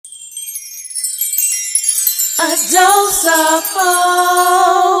A dose of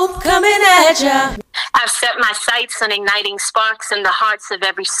hope coming at ya. I've set my sights on igniting sparks in the hearts of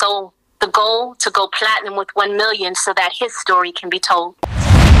every soul. The goal, to go platinum with 1 million so that his story can be told.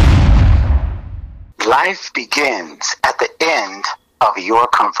 Life begins at the end of your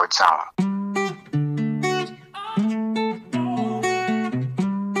comfort zone.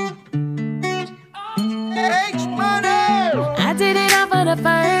 I did it all for the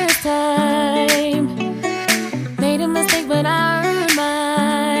first time. Made a mistake, but I earned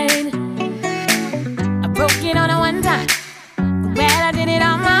mine. I broke it on a one time. Well, I did it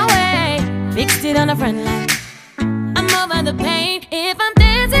on my way. Fixed it on the front line. I'm over the pain. If I'm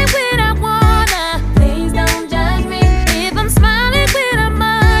dancing when I wanna, please don't judge me. If I'm smiling when I'm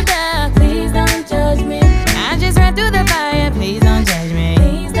under, please don't judge me. I just ran through the fire, please don't judge me.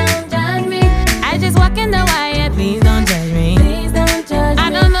 Please don't judge me. I just walk in the wire, please don't judge me. Please don't judge me.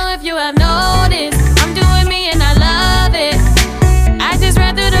 I don't know if you have noticed, I'm doing me and I love it. I just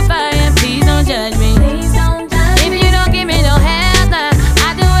ran through the fire, please don't judge me. Please don't judge me. If you don't give me no help now,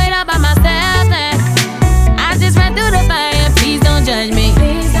 I do it all by myself now. I just ran through the fire, please don't judge me.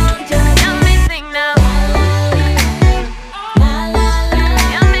 Please don't judge me. Help me sing now.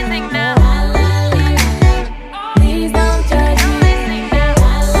 Help me sing now. Please don't judge me. Help me sing now.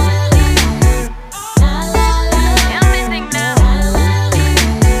 Help me sing now.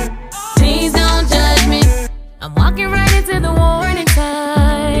 Please don't judge me. I'm walking right into the warning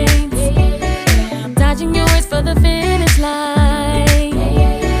signs. I'm dodging your words for the finish line.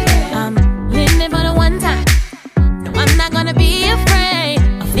 I'm living it for the one time. No, I'm not gonna be afraid.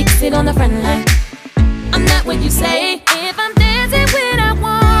 I'll fix it on the front line. I'm not what you say. If I'm dancing when I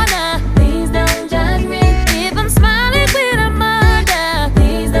wanna, please don't judge me. If I'm smiling when I'm under,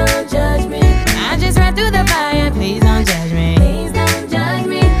 please don't judge me. I just ran through the fire, please don't judge me. Please don't judge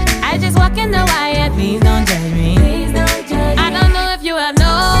me. I just walk in the wire, please don't judge me. Please don't judge me. I don't know if you have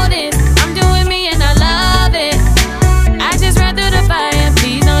noticed, I'm doing me and I love it. I just ran through the fire,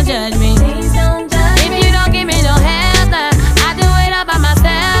 please don't judge me. Please don't judge me. If you don't give me no help now, I do it all by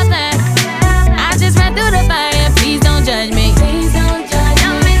myself now. I just ran through the fire, please don't judge me. Please don't judge me.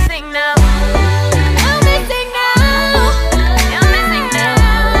 Help me sing now. Help me sing now. Help me sing now.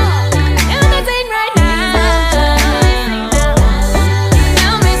 Help me sing right now.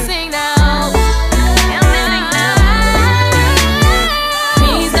 Help me sing now. Help me sing now.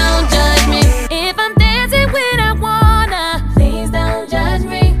 Please don't judge me. If I'm dancing when I wanna, please don't judge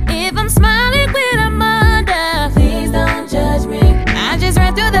me. If I'm smiling when I'm under, please don't judge me. I just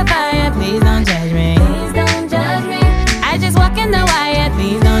ran through the fire, please don't judge me. Please don't judge me. I just walk in the wire,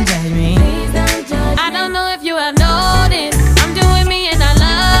 please don't judge me. Please don't judge me. I don't know if you have noticed, I'm doing me and I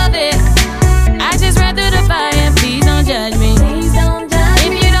love it. I just ran through the fire, please don't judge me. Please don't judge me.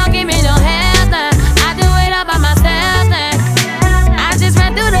 If you don't give me no help now, I do it all by myself now. I just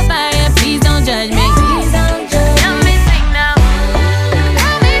ran through the fire, please don't judge me. Please don't judge me. Help me sing now.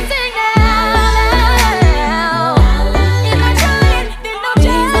 Help me sing now. If I'm trying, then don't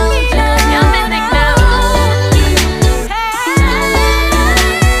judge me now. Help me sing now.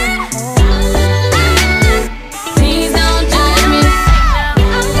 Please don't judge me.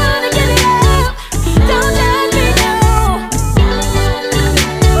 I'm gonna get it out. Don't judge me now.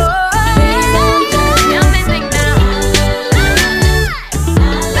 Please don't judge me. Help me sing now.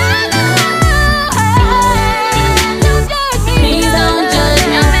 Don't judge me. Please don't judge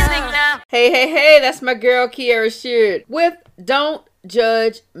me. Help me sing now. Hey, that's my girl Kiara Sheard with Don't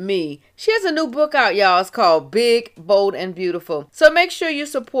Judge Me. She has a new book out, y'all. It's called Big, Bold, and Beautiful. So make sure you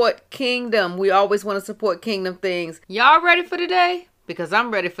support Kingdom. We always want to support Kingdom things. Y'all ready for today? Because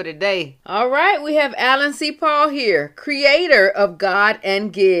I'm ready for today. All right, we have Alan C. Paul here, creator of God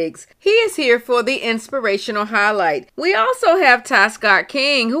and Gigs. He is here for the inspirational highlight. We also have Ty Scott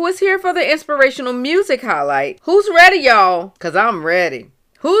King, who is here for the inspirational music highlight. Who's ready, y'all? Because I'm ready.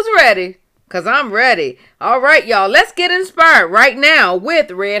 Who's ready? Because I'm ready. All right, y'all, let's get inspired right now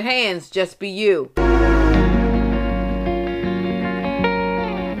with Red Hands, Just Be You.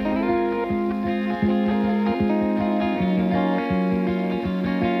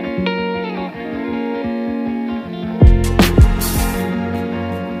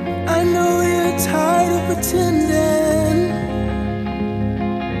 I know you're tired of pretending,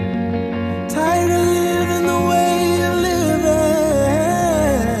 tired of living the way you're living,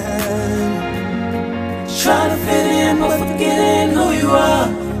 trying to fit in but forgetting who you are.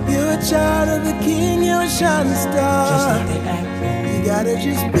 You're a child of the King, you're a shining star. Just like they act, you gotta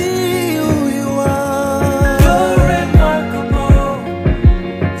just be who you are. You're remarkable.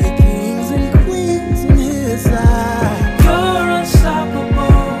 You're kings and queens in His eyes. You're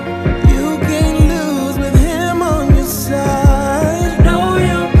unstoppable. You can't lose with Him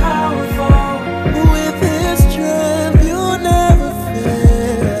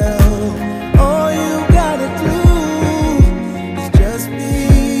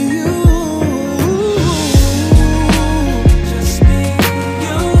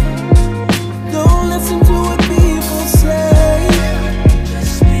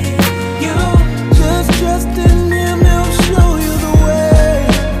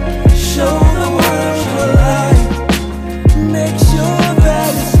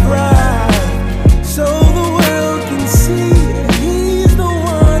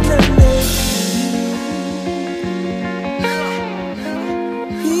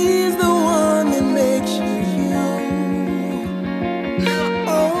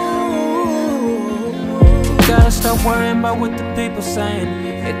stop worrying about what the people saying.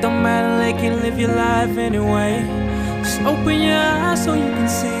 It don't matter, they can live your life anyway. Just open your eyes so you can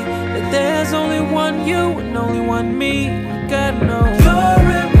see that there's only one you and only one me. You gotta know you're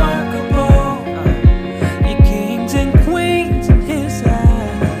remarkable. You're kings and queens in his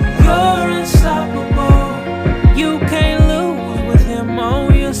eyes. You're unstoppable. You can't lose with him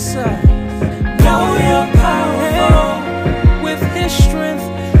on your side. Know you're powerful. With his strength,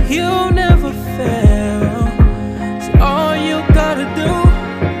 you'll never fail. So all you gotta do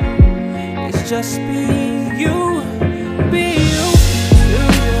is just be you. Be you.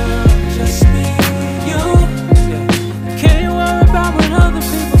 Just be you. Can't worry about what other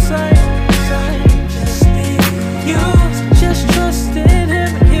people say. Just be you. Just trust in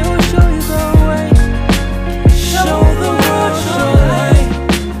him and he'll show you the way. Show the world your light.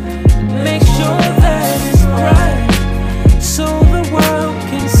 Make sure that it's bright, so the world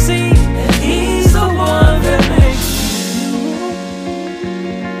can see that he's the one that makes you.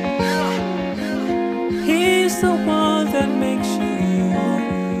 He's the one that makes you.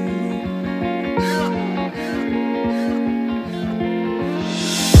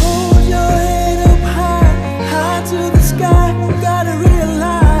 Hold your head up high, high to the sky. You gotta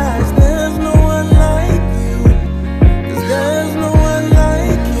realize there's no one like you. 'Cause there's no one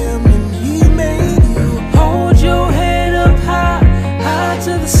like him and he made you. Hold your head up high, high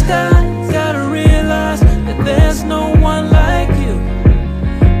to the sky. You gotta realize that there's no one like you.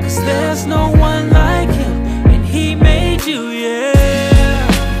 'Cause there's no one like him and he made you, yeah.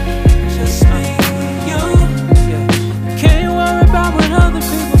 Just be you. Can't worry about what other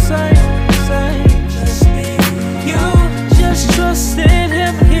people say. Just be you. Just trust in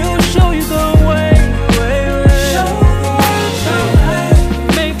him and he'll show you the way. Show the world your way.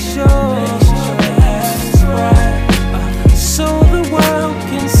 Make sure that it's right, so the world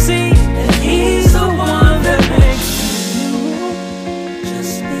can see that he's the one that makes you.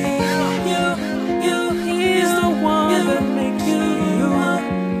 Just be you. He's the one that makes you.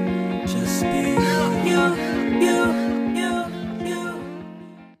 Just be you.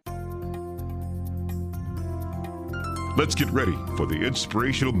 Let's get ready for the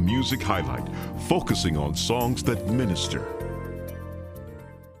inspirational music highlight, focusing on songs that minister.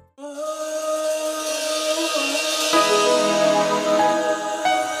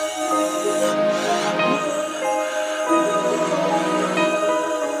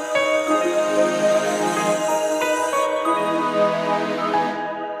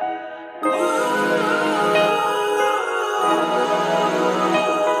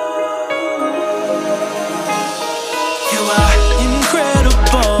 You are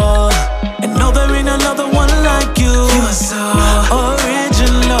incredible, and no, there ain't another one like you. You are so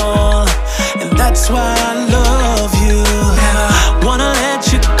original, and that's why I love you. Never wanna let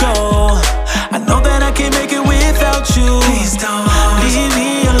you go. I know that I can't make it without you. Please don't leave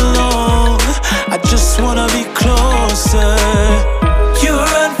me alone. I just wanna be closer.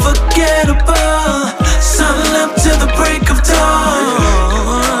 You're unforgettable. Sun up to the break of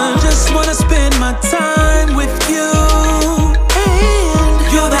dawn. Just wanna spend my time with you.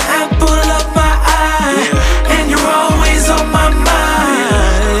 You're the apple of my eye, and you're always on my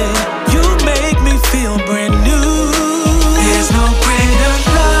mind. You make me feel brand new. There's no greater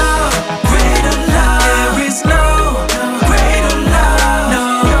love, greater love. There is no greater love. No,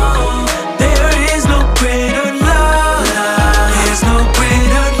 there is no greater love. There's no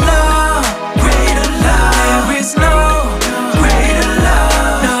greater love, greater love. There is no greater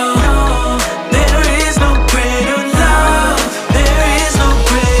love. No, there is no greater love. There is no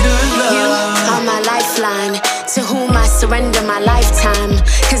greater You love. are my lifeline, to whom I surrender my lifetime.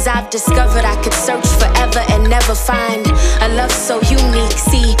 'Cause I've discovered I could search forever and never find a love so unique.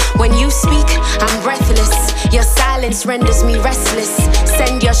 See, when you speak, I'm breathless. Your silence renders me restless.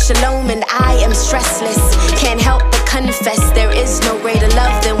 Send your shalom and I am stressless. Can't help but confess there is no greater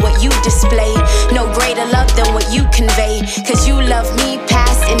love than what you display. No greater love than what you convey. 'Cause you love me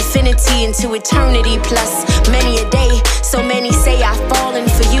past infinity into eternity plus many a day. So many say I've fallen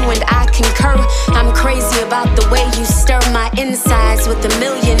for you and I concur. I'm crazy about the way you stir my insides with a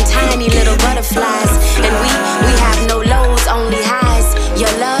million tiny little butterflies. And we have no lows, only highs.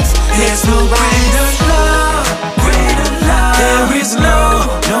 Your love makes There's me no rise. greater love, greater love. There is no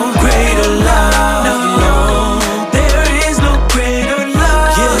greater love. No, there is no greater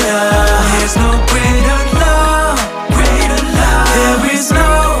love. Yeah, there's no greater love, greater love. There is no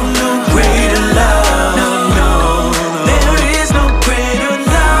greater love. No, there is no greater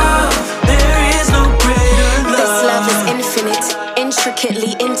love. There is no greater love. This love is infinite,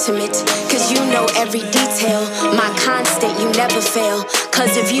 intricately intimate, cause you know every detail. My constant, you never fail.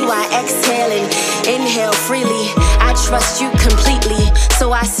 Cause of you I exhale and inhale freely. I trust you completely,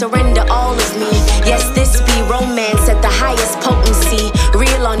 so I surrender all of me. Yes, this be romance at the highest potency,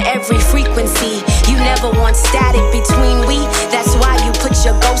 real on every frequency. You never want static between we, that's why you put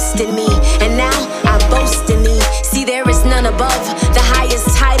your ghost in me. And now I boast in me. See, there is none above. The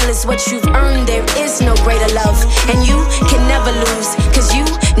highest title is what you've earned. There is no greater love, and you can never lose, cause you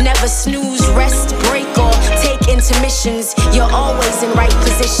never snooze, rest, break, or take intermissions. You're always in right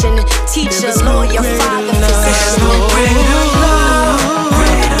position. Teacher, lawyer, father, physician. There's no greater love,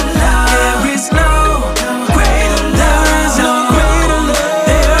 greater love. There is no greater love. There is no greater love.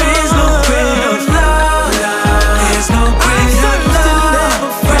 There is no greater love. There's no greater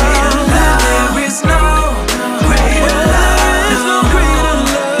love, greater love. There is no greater love. There's no greater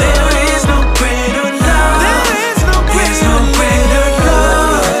love. There is no greater love. There is no greater love.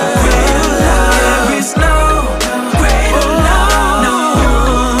 Greater love. There is no greater love. No,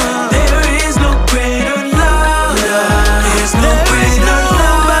 there is no greater love. There's no greater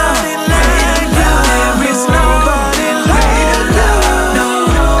love. There is nobody greater love. No,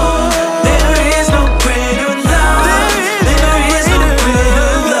 there is no greater love. There is no greater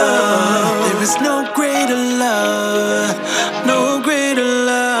love. There is no greater love. No greater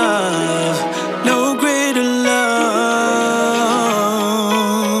love. No greater love.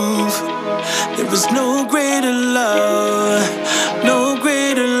 There is no greater love. No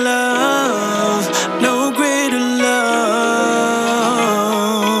greater love. No greater love.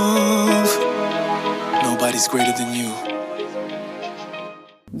 Nobody's greater than you.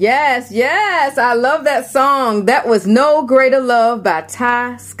 Yes, yes, I love that song. That was No Greater Love by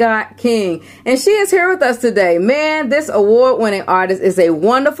Ty Scott King. And she is here with us today. Man, this award-winning artist is a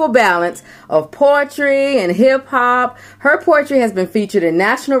wonderful balance of poetry and hip-hop. Her poetry has been featured in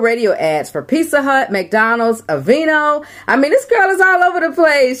national radio ads for Pizza Hut, McDonald's, Aveeno. I mean, this girl is all over the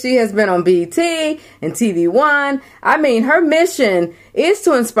place. She has been on BET and TV One. I mean, her mission is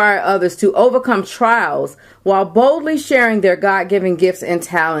to inspire others to overcome trials while boldly sharing their God-given gifts and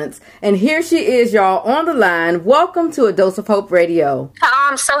talents. And here she is, y'all, on the line. Welcome to A Dose of Hope Radio. Oh,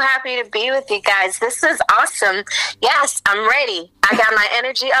 I'm so happy to be with you guys. This is awesome. Yes, I'm ready. I got my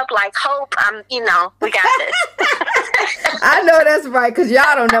energy up like hope. We got this. I know that's right, because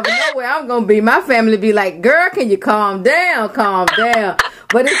y'all don't never know where I'm going to be. My family be like, girl, can you calm down? Calm down.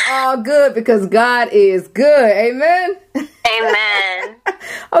 But it's all good because God is good. Amen? Amen.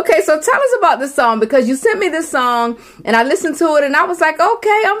 Okay, so tell us about this song, because you sent me this song and I listened to it and I was like,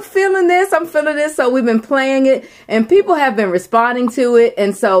 okay, I'm feeling this. So we've been playing it and people have been responding to it.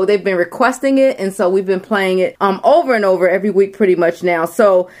 And so they've been requesting it. And so we've been playing it over and over every week pretty much now.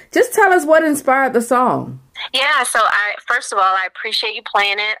 So just tell us what inspired the song. Yeah, so first of all, I appreciate you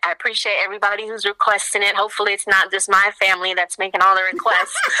playing it. I appreciate everybody who's requesting it. Hopefully it's not just my family that's making all the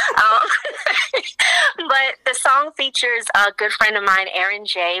requests. But the song features a good friend of mine, Aaron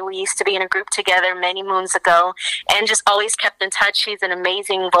J. We used to be in a group together many moons ago and just always kept in touch. He's an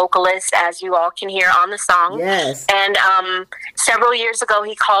amazing vocalist, as you all can hear on the song. Yes. And several years ago,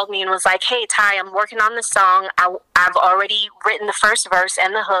 he called me and was like, hey, Ty, I'm working on the song. I've already written the first verse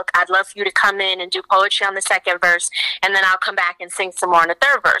and the hook. I'd love for you to come in and do poetry on the second verse, and then I'll come back and sing some more on the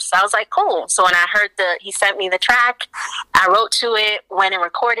third verse. So I was like, cool. So when I heard he sent me the track, I wrote to it, went and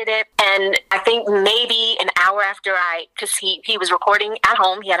recorded it, and I think maybe an hour after because he was recording at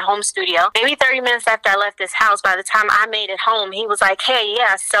home, he had a home studio, maybe 30 minutes after I left his house, by the time I made it home, he was like, hey,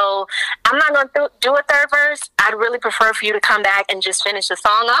 yeah, so I'm not going to do a third verse. I'd really prefer for you to come back and just finish the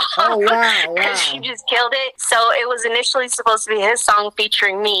song off. Oh, wow. And he just killed it. So it was initially supposed to be his song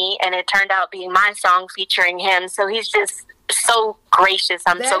featuring me, and it turned out being my song featuring him. So he's just so gracious.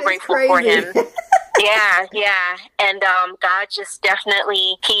 I'm so grateful for him. Yeah. And God just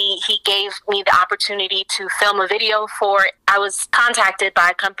definitely, he gave me the opportunity to film a video for it. I was contacted by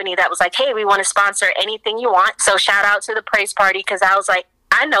a company that was like, hey, we want to sponsor anything you want. So shout out to the Praise Party, because I was like,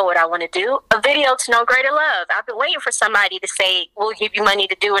 I know what I want to do. A video to No Greater Love. I've been waiting for somebody to say, we'll give you money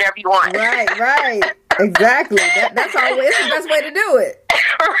to do whatever you want. Right. Exactly. That's always the best way to do it.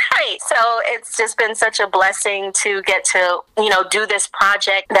 Right. So it's just been such a blessing to get to, do this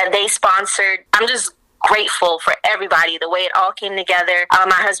project that they sponsored. I'm just grateful for everybody, the way it all came together.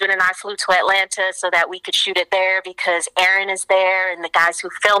 My husband and I flew to Atlanta so that we could shoot it there because Aaron is there and the guys who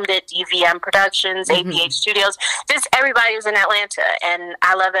filmed it, DVM Productions, APH Studios, just everybody was in Atlanta. And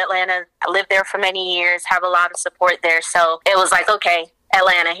I love Atlanta. I lived there for many years, have a lot of support there. So it was like, okay,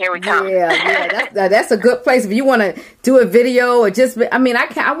 Atlanta, here we come. Yeah, that's a good place if you want to do a video or just. I mean,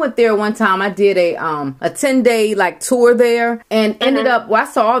 I went there one time. I did a 10-day like tour there, and ended up. Well, I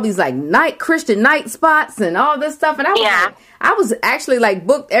saw all these like Christian night spots and all this stuff, and I was actually like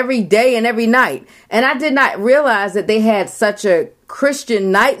booked every day and every night, and I did not realize that they had such a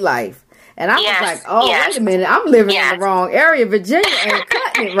Christian nightlife. And I was like, wait a minute, I'm living in the wrong area. Virginia ain't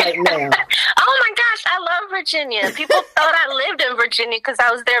cutting it right now. Oh my gosh, I love Virginia. People thought I lived in Virginia because I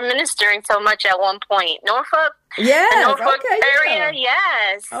was there ministering so much at one point. Norfolk? Yes, the Norfolk area, yeah.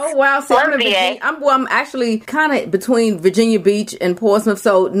 Yes. Oh wow! So I'm in Virginia. I'm actually kind of between Virginia Beach and Portsmouth.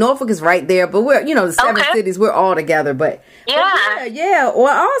 So Norfolk is right there, but we're the 7 cities. We're all together, but yeah. Well,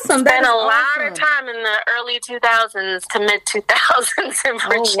 awesome. Spent a lot of time in the early 2000s to mid 2000s in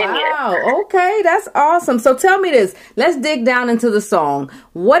Virginia. Oh wow! Okay, that's awesome. So tell me this. Let's dig down into the song.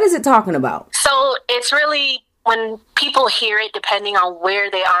 What is it talking about? So it's really. When people hear it, depending on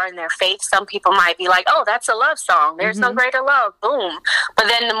where they are in their faith, some people might be like, oh, that's a love song. There's no greater love. Boom. But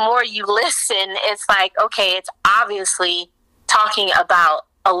then the more you listen, it's like, okay, it's obviously talking about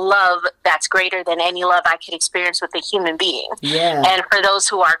a love that's greater than any love I could experience with a human being. Yeah. And for those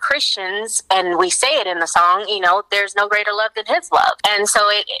who are Christians, and we say it in the song, there's no greater love than his love. And so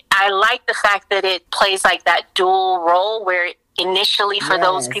I like the fact that it plays like that dual role where initially for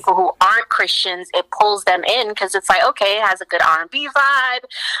those people who aren't Christians, it pulls them in because it's like, okay, it has a good R&B vibe.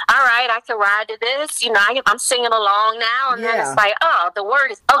 All right, I can ride to this. I'm singing along now. And then it's like, oh, the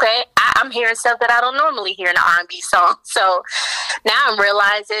word is, okay, I'm hearing stuff that I don't normally hear in an R&B song. So now I'm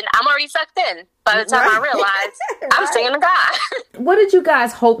realizing I'm already sucked in. By the time I realize I'm singing to God. What did you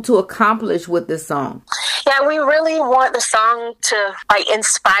guys hope to accomplish with this song? Yeah, we really want the song to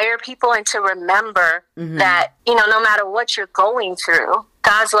inspire people and to remember that, no matter what you're going through,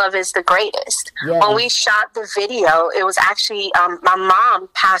 God's love is the greatest. Yeah. When we shot the video, it was actually, my mom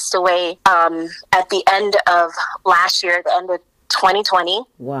passed away at the end of last year, at the end of 2020.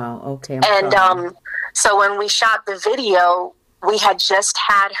 Wow, okay. And so when we shot the video, we had just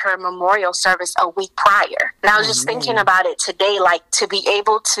had her memorial service a week prior. And I was just thinking about it today, like to be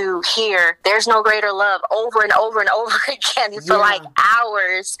able to hear there's no greater love over and over and over again for like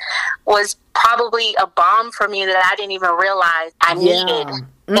hours was probably a balm for me that I didn't even realize I needed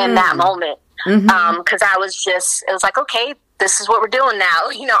in that moment. Because I was it was like, okay, this is what we're doing now,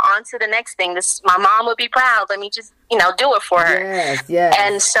 on to the next thing. My mom would be proud. Let me just, do it for her. Yes.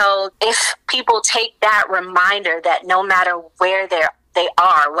 And so if people take that reminder that no matter where they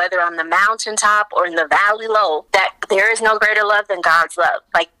are, whether on the mountaintop or in the valley low, that there is no greater love than God's love.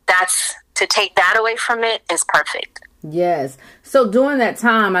 Like to take that away from it is perfect. Yes. So during that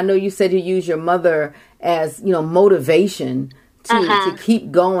time, I know you said you used your mother as, motivation to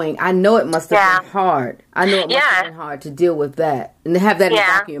keep going. I know it must have been hard. I know it must have been hard to deal with that and to have that in the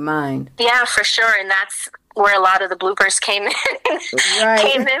back of your mind. Yeah, for sure. And that's where a lot of the bloopers came in.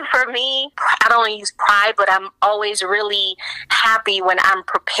 Came in for me. I don't want to use pride, but I'm always really happy when I'm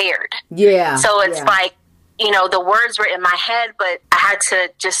prepared. Yeah. So it's like, the words were in my head, but I had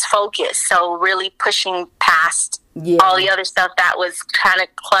to just focus. So really pushing past all the other stuff that was kind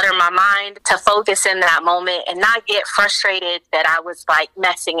of clutter my mind to focus in that moment and not get frustrated that I was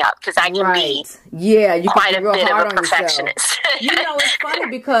messing up because I can be you quite can be a real bit hard of a perfectionist. It's funny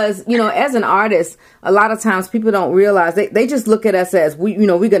because, as an artist, a lot of times people don't realize they just look at us as we're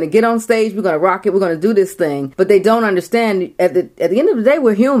going to get on stage, we're going to rock it, we're going to do this thing, but they don't understand at the end of the day,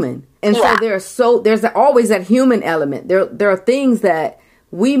 we're human. And so there's always that human element. There are things that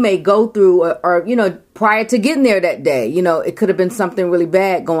we may go through or prior to getting there that day, it could have been something really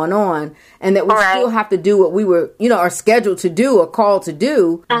bad going on and that we still have to do what we were, are scheduled to do or called to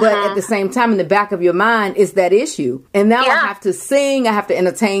do. But at the same time, in the back of your mind is that issue. And now I have to sing, I have to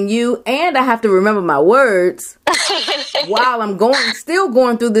entertain you, and I have to remember my words while I'm still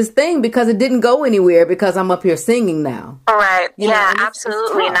going through this thing because it didn't go anywhere because I'm up here singing now. Right.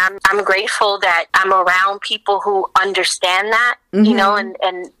 Absolutely. And I'm grateful that I'm around people who understand that,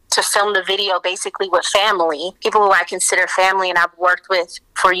 and to film the video basically with family, people who I consider family and I've worked with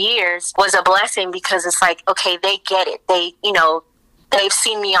for years, was a blessing because it's like, okay, they get it. They, they've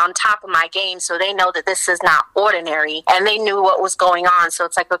seen me on top of my game, so they know that this is not ordinary, and they knew what was going on. So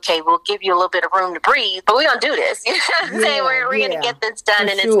it's like, okay, we'll give you a little bit of room to breathe, but we're going to do this. You know what I'm saying? We're going to get this done,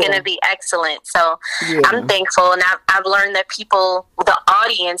 and it's going to be excellent. So I'm thankful, and I've learned that people, the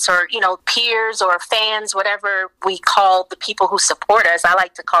audience or, peers or fans, whatever we call the people who support us, I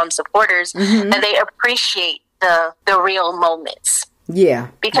like to call them supporters, that they appreciate the real moments. Yeah.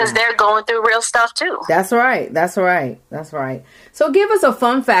 Because they're going through real stuff too. That's right. So give us a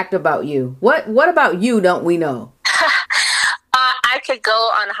fun fact about you. What about you don't we know? I could go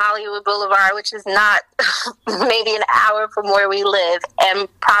on Hollywood Boulevard, which is not maybe an hour from where we live, and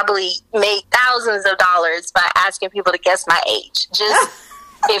probably make thousands of dollars by asking people to guess my age. Just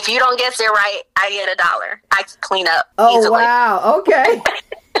if you don't guess it right, I get $1. I can clean up. Oh, easily. wow. Okay.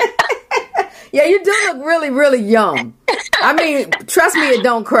 Yeah, you do look really, really young. I mean, trust me, it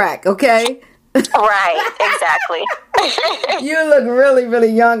don't crack, okay? Right, exactly. You look really, really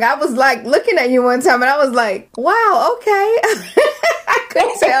young. I was like looking at you one time and I was like, wow, okay. I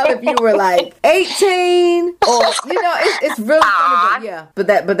couldn't tell if you were like 18 or, you know, it's really funny. But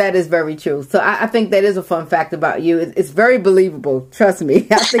yeah, but that is very true. So I think that is a fun fact about you. It's very believable. Trust me.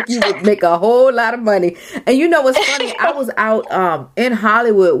 I think you would make a whole lot of money. And you know what's funny? I was out in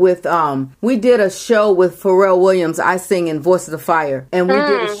Hollywood with, we did a show with Pharrell Williams, I Sing in Voices of Fire. And we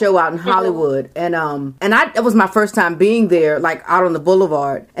did a show out in Hollywood. And it was my first time being there, like out on the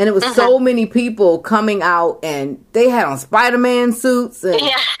boulevard, and it was so many people coming out, and they had on Spider-Man suits and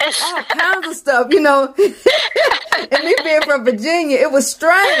all kinds of stuff, you know. And me being from Virginia, it was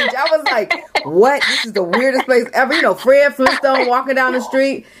strange. I was like, what? This is the weirdest place ever. You know, Fred Flintstone walking down the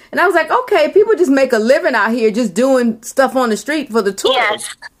street. And I was like, okay, people just make a living out here just doing stuff on the street for the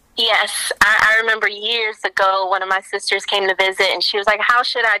tourists. Yes. I remember years ago, one of my sisters came to visit, and she was like, how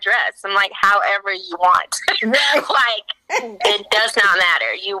should I dress? I'm like, however you want. Right. Like, it does not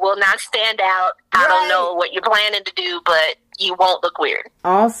matter. You will not stand out. I don't know what you're planning to do, but you won't look weird.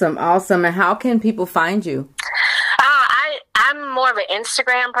 Awesome. And how can people find you? I'm more of an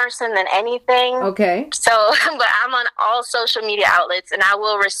Instagram person than anything. Okay. So, but I'm on all social media outlets, and I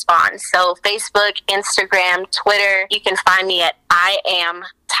will respond. So Facebook, Instagram, Twitter. You can find me at I am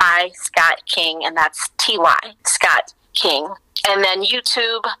Ty Scott King, and that's T-Y Scott King. And then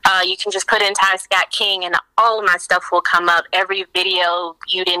YouTube, you can just put in Ty Scott King, and all of my stuff will come up. Every video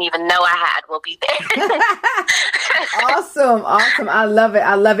you didn't even know I had will be there. Awesome. I love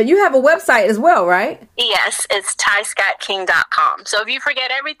it. You have a website as well, right? Yes, it's TyScottKing.com. So if you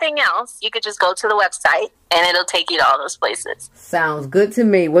forget everything else, you could just go to the website, and it'll take you to all those places. Sounds good to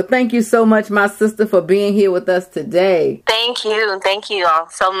me. Well, thank you so much, my sister, for being here with us today. Thank you. Thank you all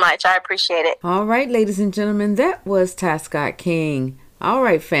so much. I appreciate it. All right, ladies and gentlemen, that was Ty Scott King. All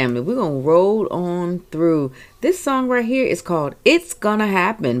right, family, we're going to roll on through. This song right here is called It's Gonna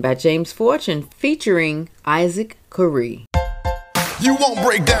Happen by James Fortune featuring Isaac Curry. You won't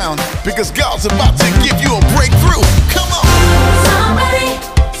break down because God's about to give you a breakthrough. Come on. Somebody,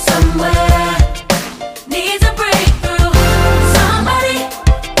 somewhere needs a breakthrough. Somebody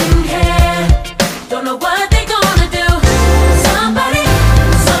in here don't know what they're gonna do. Somebody,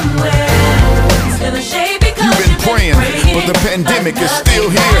 somewhere is gonna shake because you've been praying, but the pandemic is still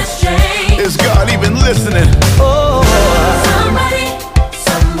here. Is God even listening? Oh. Somebody,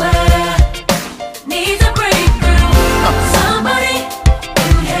 somewhere needs a breakthrough. Somebody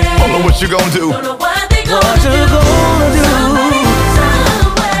in here don't know what you're gonna do. Don't know what they're gonna do. Somebody,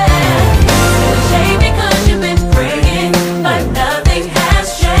 somewhere is shake because you've been praying, but nothing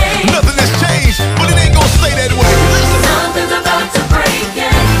has changed. Nothing has changed, but it ain't gonna stay that way. Listen. Something's about to break,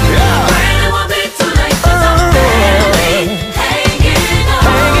 yeah. It won't be too late 'cause I'm barely hanging on.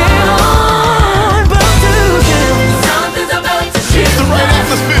 Something's about to shift. It's the right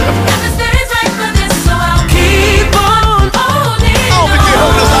atmosphere. And the spirit's right for this, so I'll keep on holding on. Oh, we can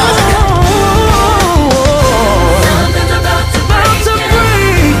hold us, Isaac. Something's about to break, yeah.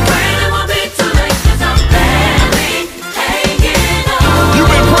 It won't be too late 'cause I'm barely hanging on.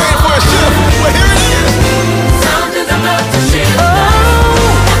 You've been praying for a shift. Well, here it is. Something's about to shift.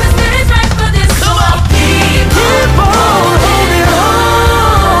 And the spirit's right for this, so I'll keep on holding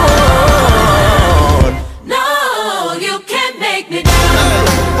on. No, you can't make me do.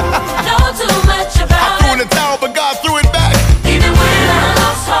 Know too much I about threw in it. the towel, but God threw it back. Even when I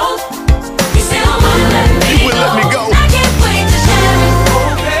lost hope, you still wouldn't let me You wouldn't let me go. I can't wait to share it.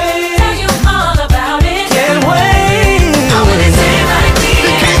 Tell you all about it. Can't wait. I wanna say it right here.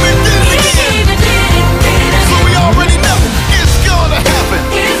 He came and did it again. Even did it. So we already know it's gonna happen.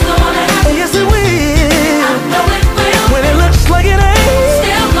 It's gonna happen. Yes, it will. I know it will. When it looks like it ain't,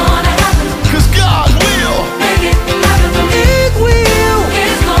 Still gonna happen. Cause God will. Make it happen for me. it will.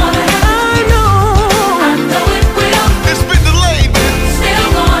 It's gonna happen. I know. I know it will. It's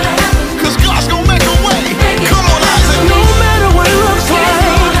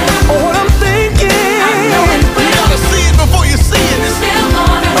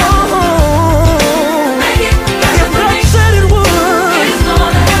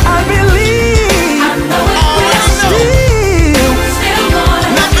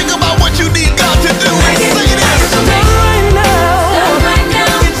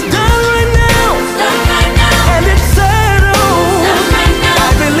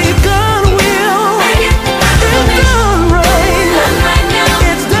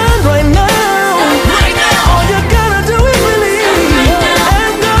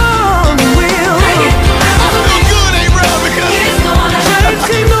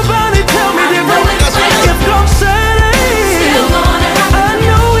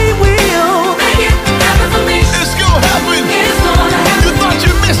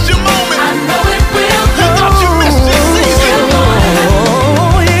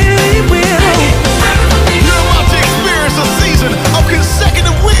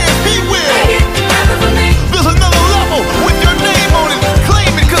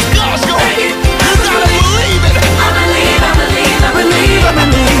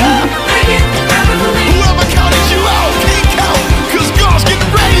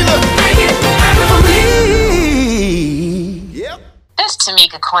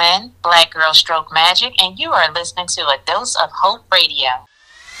Tamika Quinn, Black Girl Stroke Magic, and you are listening to A Dose of Hope Radio.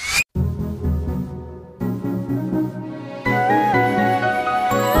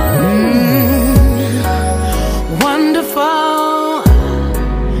 Wonderful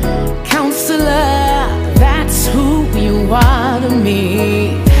counselor, that's who you are to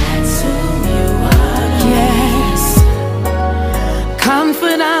me. That's who you are to me. Yes,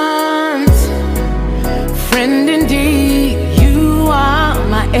 confidant, friend indeed. You are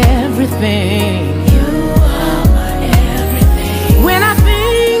my everything. You are my everything. When I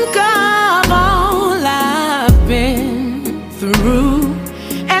think of all I've been through,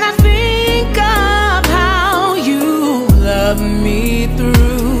 and I think of how you love me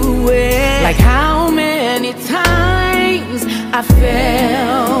through it, like how many times I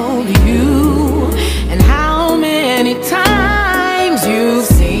failed you, and how many times you've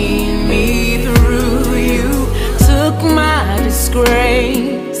seen me through. You took my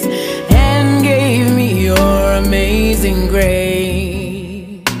disgrace and gave me your amazing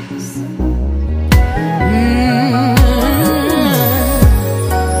grace.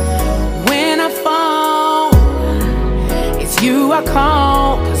 When I fall, it's you I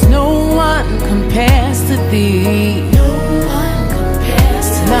call, 'cause no one compares to thee. No one compares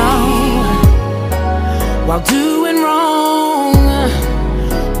to thee. While doing wrong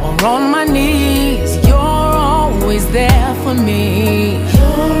or on my knees, you're always there for me.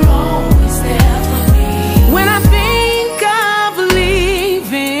 You're always there for me. When I think of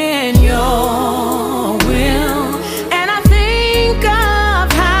leaving your will, and I think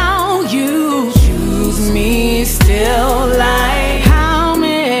of how you choose me still, like how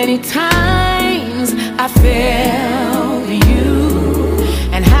many times I failed you,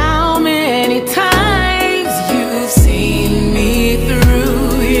 and how many times you've seen me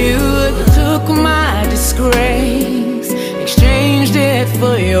through. You took my disgrace, exchanged it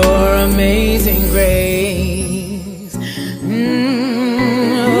for your amazing grace.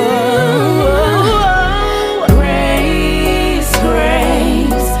 Grace,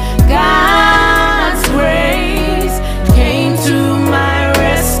 grace, God's grace came to my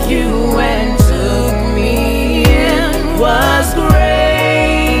rescue and took me in. Was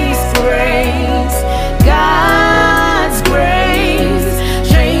grace, grace, God's grace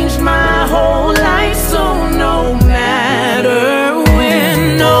changed my whole life. So no matter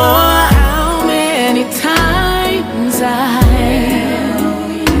when or how many times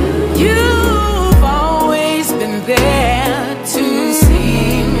you've always been there to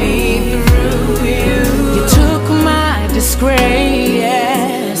see me through. You took my disgrace,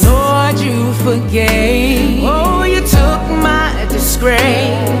 yes, Lord, you forgave. Oh, you took my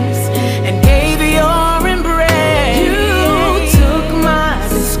disgrace and gave your embrace. You took my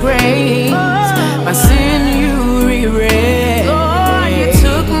disgrace, my sin you erased. Oh, you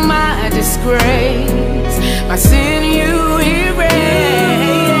took my disgrace, my sin you erased.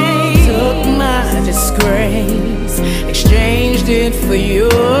 Took my disgrace, exchanged it for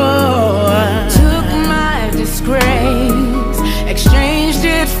yours. Took my disgrace, exchanged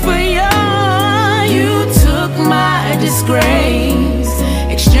it for yours. You took my disgrace,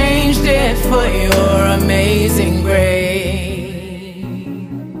 exchanged it for your amazing grace.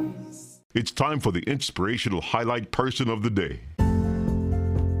 It's time for the inspirational highlight person of the day.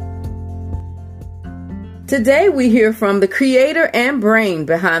 Today we hear from the creator and brain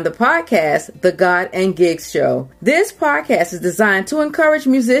behind the podcast, The God and Gigs Show. This podcast is designed to encourage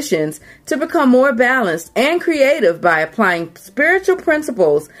musicians to become more balanced and creative by applying spiritual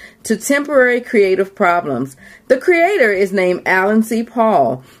principles to temporary creative problems. The creator is named Alan C.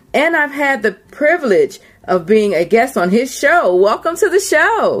 Paul, and I've had the privilege of being a guest on his show. Welcome to the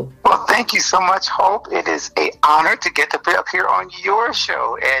show. Well, thank you so much, Hope. It is an honor to get to be up here on your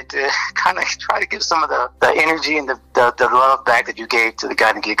show and kind of try to give some of the energy and the love back that you gave to the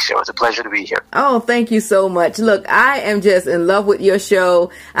God and Gig Show. It's a pleasure to be here. Oh, thank you so much. Look, I am just in love with your show.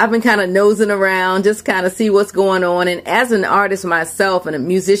 I've been kind of nosing around, just kind of see what's going on. And as an artist myself and a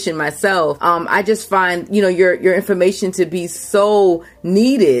musician myself, I just find, your information to be so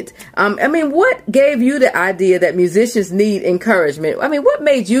needed. I mean, what gave you the idea that musicians need encouragement? I mean, what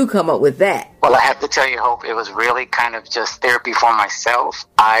made you come up with that? Well, I have to tell you, Hope, it was really kind of just therapy for myself.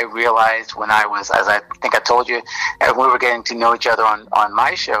 I realized when I was, as I think I told you, as we were getting to know each other on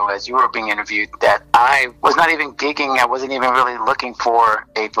my show, as you were being interviewed, that I was not even gigging. I wasn't even really looking for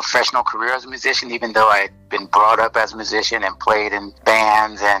a professional career as a musician, even though I had been brought up as a musician and played in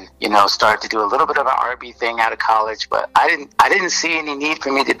bands and, started to do a little bit of an R&B thing out of college. But I didn't see any need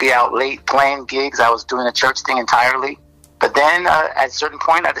for me to be out late playing gigs. I was doing a church thing entirely. But then at a certain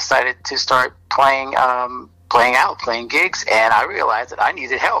point, I decided to start playing playing gigs, and I realized that I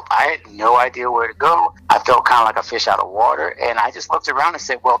needed help. I had no idea where to go. I felt kind of like a fish out of water, and I just looked around and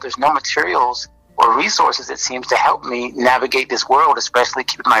said, well, there's no materials or resources that seems to help me navigate this world, especially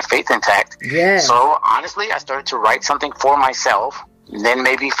keeping my faith intact. Yeah. So honestly, I started to write something for myself, and then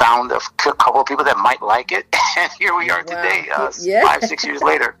maybe found a couple of people that might like it, and here we are today, 5-6 years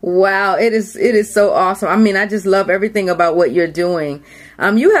later. Wow, it is so awesome. I mean, I just love everything about what you're doing.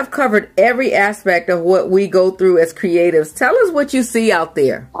 You have covered every aspect of what we go through as creatives. Tell us what you see out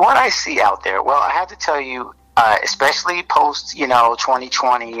there. What I see out there, well, I have to tell you, especially post,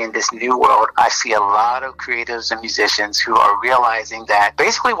 2020 in this new world, I see a lot of creatives and musicians who are realizing that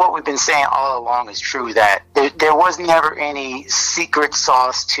basically what we've been saying all along is true, that there was never any secret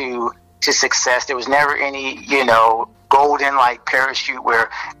sauce to success. There was never any, golden parachute where,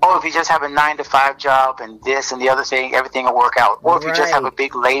 if you just have a 9-to-5 job and this and the other thing, everything will work out. Or if you just have a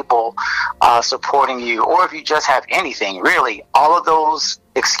big label supporting you, or if you just have anything, really, all of those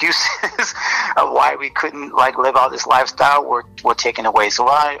excuses of why we couldn't live out this lifestyle were taken away. So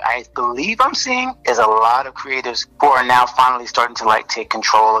what I believe I'm seeing is a lot of creatives who are now finally starting to take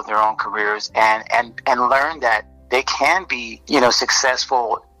control of their own careers and learn that they can be,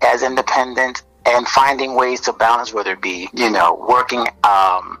 successful as independent and finding ways to balance, whether it be, working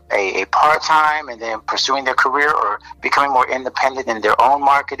a part-time and then pursuing their career, or becoming more independent in their own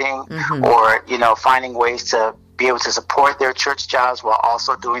marketing, or, finding ways to be able to support their church jobs while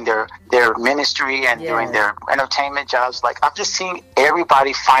also doing their ministry and doing their entertainment jobs. I'm just seeing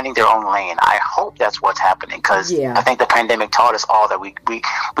everybody finding their own lane. I hope that's what's happening, because I think the pandemic taught us all that we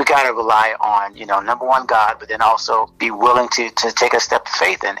got to rely on, number one, God, but then also be willing to take a step of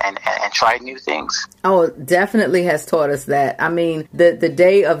faith and try new things. Oh, it definitely has taught us that. I mean, the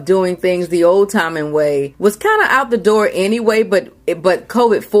day of doing things the old-timing way was kind of out the door anyway, but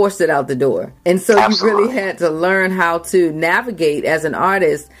COVID forced it out the door. And so you really had to learn how to navigate as an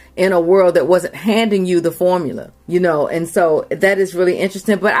artist in a world that wasn't handing you the formula, and so that is really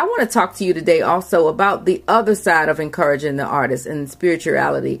interesting. But I want to talk to you today also about the other side of encouraging the artist and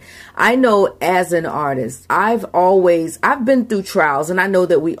spirituality. I know as an artist, I've been through trials, and I know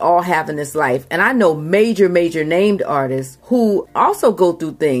that we all have in this life. And I know major named artists who also go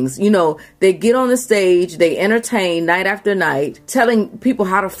through things. They get on the stage, they entertain night after night, telling people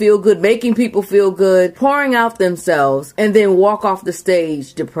how to feel good, making people feel good, pouring out themselves, and then walk off the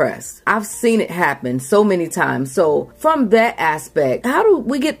stage depressed. I've seen it happen so many times. So from that aspect, how do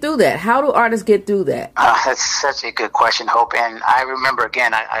we get through that? How do artists get through that? That's such a good question, Hope. And I remember,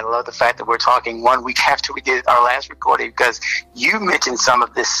 again, I love the fact that we're talking 1 week after we did our last recording, because you mentioned some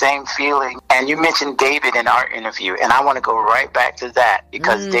of this same feeling, and you mentioned David in our interview. And I want to go right back to that,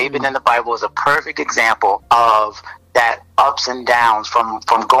 because David in the Bible is a perfect example of that ups and downs, from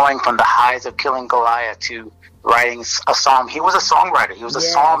going from the highs of killing Goliath to writing a psalm. He was a songwriter. He was a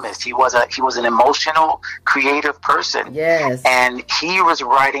psalmist. He was an emotional, creative person. Yes. And he was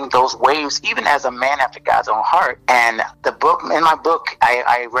writing those waves, even as a man after God's own heart. And in my book,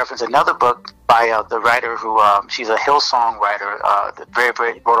 I reference another book by the writer who, she's a Hillsong writer,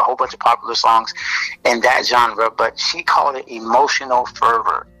 wrote a whole bunch of popular songs in that genre, but she called it emotional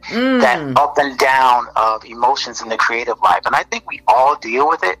fervor. That up and down of emotions in the creative life. And I think we all deal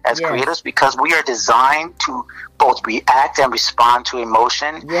with it as creatives, because we are designed to both react and respond to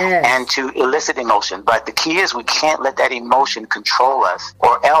emotion and to elicit emotion. But the key is we can't let that emotion control us,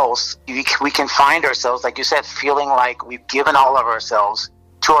 or else we can find ourselves, like you said, feeling like we've given all of ourselves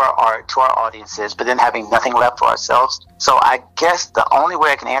to our art, to our audiences, but then having nothing left for ourselves. So I guess the only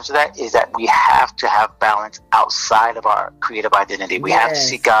way I can answer that is that we have to have balance outside of our creative identity. We have to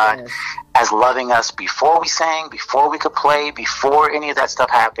see God as loving us before we sang, before we could play, before any of that stuff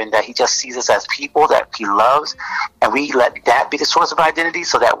happened, that he just sees us as people that he loves, and we let that be the source of identity,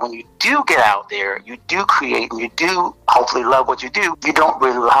 so that when you do get out there, you do create, and you do hopefully love what you do, you don't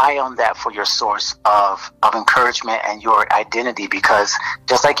rely on that for your source of encouragement and your identity. Because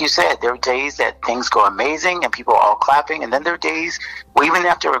just like you said, there are days that things go amazing and people are all clapping, and then there are days where even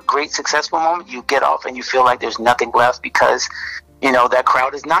after a great successful moment, you get off and you feel like there's nothing left, because that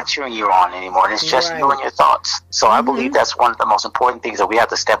crowd is not cheering you on anymore, and it's just you and your thoughts. So I believe that's one of the most important things, that we have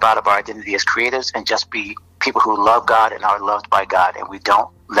to step out of our identity as creatives and just be people who love God and are loved by God, and we don't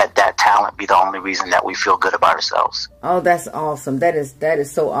let that talent be the only reason that we feel good about ourselves. Oh, that's awesome. That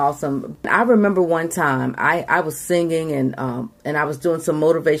is so awesome. I remember one time I was singing and I was doing some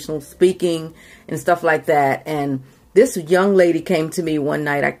motivational speaking and stuff like that, and this young lady came to me one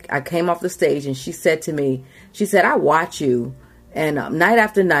night. I came off the stage, and she said to me, I watch you. And night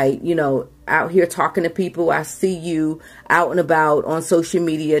after night, out here talking to people. I see you out and about on social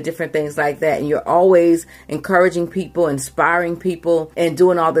media, different things like that. And you're always encouraging people, inspiring people, and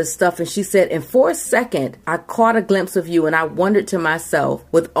doing all this stuff. And she said, and for a second, I caught a glimpse of you and I wondered to myself,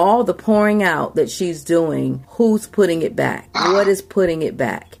 with all the pouring out that she's doing, who's putting it back? What is putting it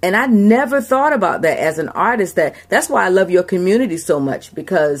back? And I never thought about that as an artist. That's why I love your community so much,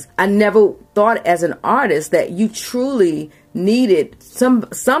 because I never thought as an artist that you truly needed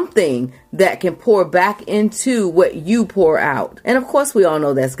something that can pour back into what you pour out. And of course we all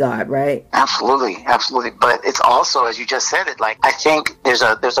know that's God, right? Absolutely. But it's also, as you just said it, like, I think there's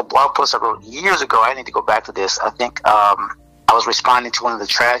a blog post I wrote years ago. I need to go back to this. I think I was responding to one of the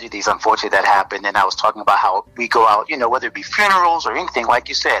tragedies, unfortunately, that happened, and I was talking about how we go out, whether it be funerals or anything, like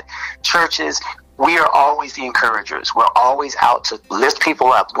you said, churches. We are always the encouragers. We're always out to lift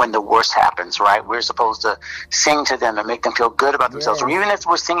people up when the worst happens, right? We're supposed to sing to them and make them feel good about themselves. Or even if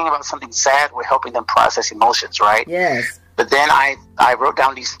we're singing about something sad, we're helping them process emotions, right? Yes. But then I wrote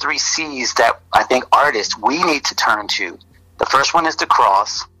down these 3 C's that I think artists, we need to turn to. The first one is the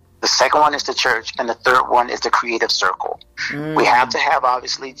cross. The second one is the church, and the third one is the creative circle. We have to have,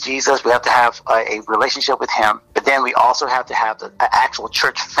 obviously, Jesus. We have to have a relationship with him. But then we also have to have the actual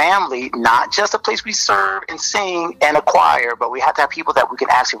church family, not just a place we serve and sing and a choir, but we have to have people that we can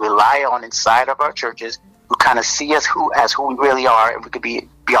actually rely on inside of our churches, who kind of see us as who we really are, and we could be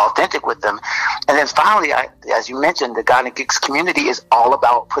authentic with them. And then finally, as you mentioned, the God and Gigs community is all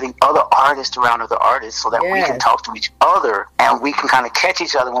about putting other artists around other artists so that we can talk to each other and we can kind of catch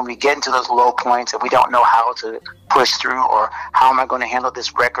each other when we get into those low points and we don't know how to push through, or how am I going to handle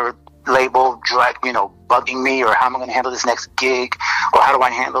this record label bugging me, or how am I going to handle this next gig, or how do I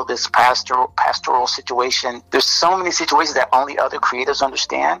handle this pastoral situation. There's so many situations that only other creatives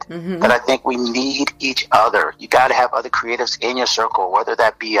understand, that I think we need each other. You got to have other creatives in your circle, whether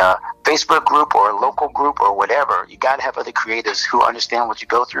that be a Facebook group or a local group or whatever. You got to have other creatives who understand what you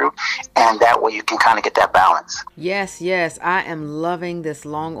go through, and that way you can kind of get that balance. Yes, I am loving this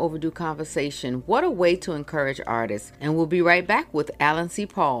long overdue conversation. What a way to encourage artists. And we'll be right back with Alan C.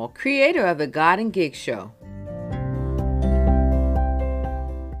 Paul, creator of the God and Gigs Show.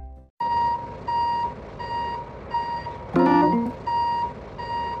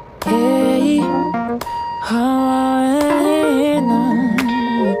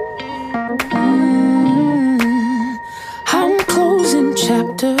 I'm closing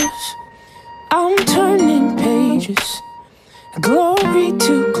chapters, I'm turning pages, glory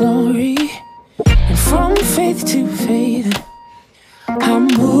to glory, and from faith to faith. I'm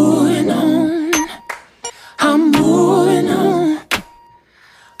moving on, I'm moving on,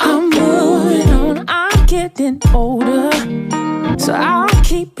 I'm moving on. I'm getting older, so I'll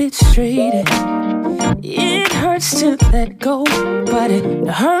keep it straight. It hurts to let go, but it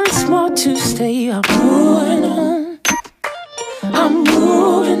hurts more to stay. I'm moving on, I'm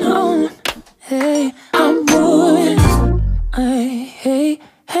moving on, hey, I'm moving on, hey, hey,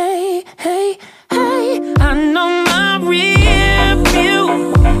 hey, hey, hey. I know my real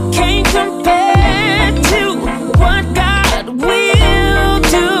view can't compare to what God will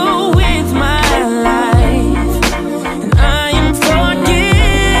do with my life, and I am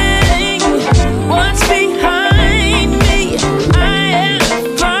forgetting what's behind me. I have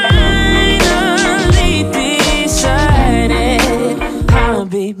finally decided I'll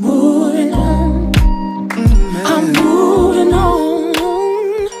be moving on. I'm moving on.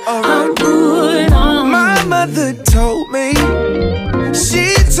 I'm moving on. My mother told me,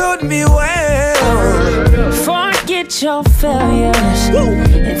 she told me, well, forget your failures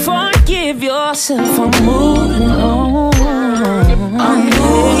and forgive yourself. I'm moving on. I'm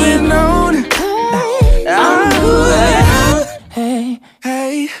moving on. I'm moving on. Hey,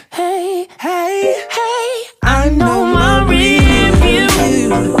 hey, hey, hey, hey. I know my review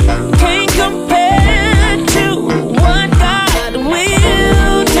can't compare to what God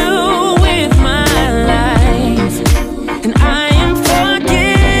will do with my life, and I am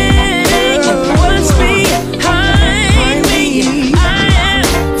forgetting what's behind me. I have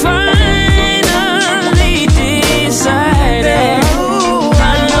finally decided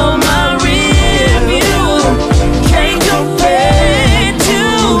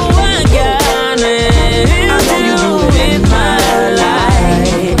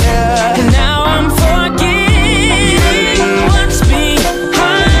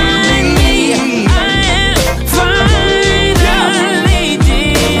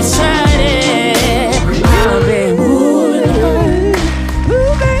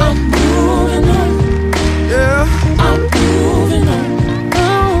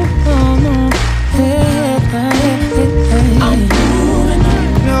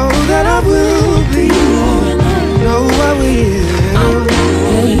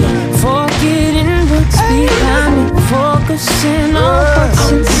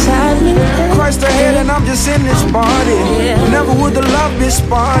this in this body. Never would the love be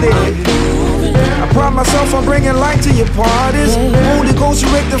spotted. I pride myself on bringing light to your parties. Holy Ghost, you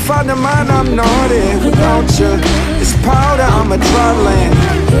rectify the mind, I'm naughty. Without you, it's powder, I'm a dry land.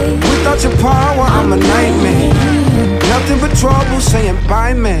 Without your power, I'm a nightmare. Nothing but trouble saying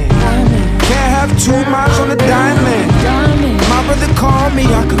bye, man. Can't have two minds on the diamond. My brother called me,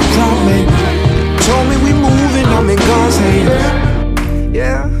 I could drop me. Told me we moving, I'm in God's hands.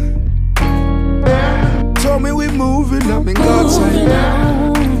 Yeah. Told me we moving, I'm in God's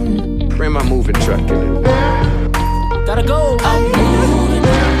hands. Bring my moving truck in. Gotta go. Told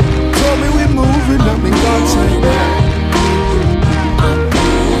me we moving, I'm in God's hands.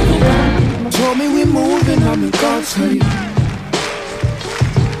 Told me we moving, I'm in God's hands.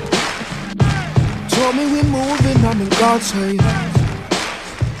 Told me we moving, I'm in God's hands.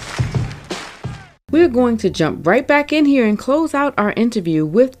 We're going to jump right back in here and close out our interview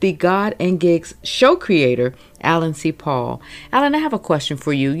with the God and Gigs show creator, Alan C. Paul. Alan, I have a question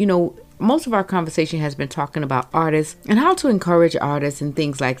for you. You know, most of our conversation has been talking about artists and how to encourage artists and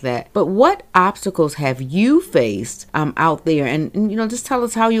things like that. But what obstacles have you faced out there? And, you know, just tell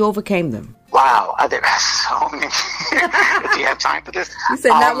us how you overcame them. Wow, there are so many. Do you have time for this? You said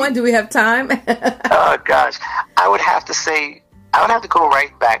not one. Do we have time? Oh, gosh. I would have to go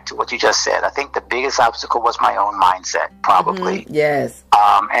right back to what you just said. I think the biggest obstacle was my own mindset, probably. Mm-hmm. Yes.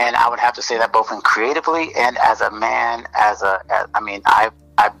 And I would have to say that both in creatively and as a man, I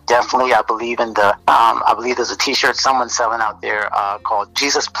believe in I believe there's a t-shirt someone's selling out there called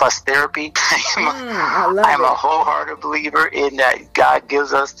Jesus Plus Therapy. I am a wholehearted believer in that God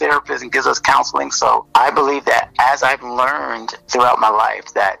gives us therapists and gives us counseling. So I believe that as I've learned throughout my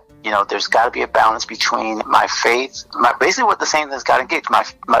life that, you know, there's got to be a balance between my faith, basically what the same thing is God and Gigs, my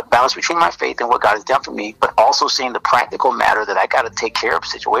balance between my faith and what God has done for me, but also seeing the practical matter that I got to take care of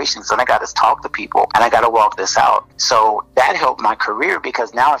situations and I got to talk to people and I got to walk this out. So that helped my career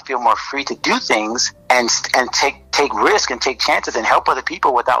because now I feel more free to do things and take risk and take chances and help other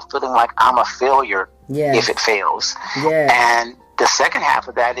people without feeling like I'm a failure if it fails. And the second half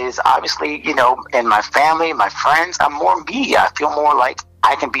of that is obviously, you know, in my family, my friends, I'm more me. I feel more like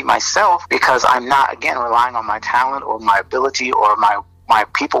I can be myself because I'm not, again, relying on my talent or my ability or my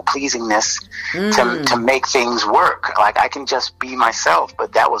people-pleasingness to make things work. Like, I can just be myself,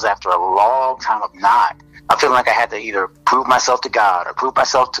 but that was after a long time of not. I feel like I had to either prove myself to God or prove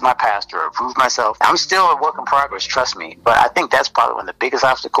myself to my pastor or prove myself. I'm still a work in progress, trust me. But I think that's probably one of the biggest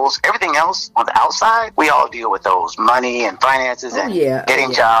obstacles. Everything else on the outside, we all deal with those. Money and finances and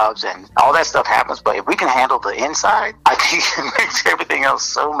getting jobs and all that stuff happens. But if we can handle the inside, I think it makes everything else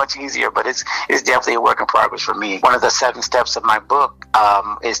so much easier. But it's definitely a work in progress for me. One of the 7 steps of my book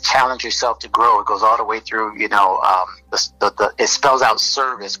is challenge yourself to grow. It goes all the way through, you know, it spells out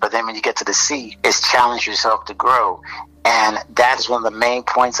service, but then when you get to the C, it's challenge yourself to grow. And that is one of the main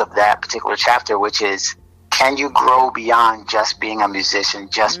points of that particular chapter, which is, can you grow beyond just being a musician,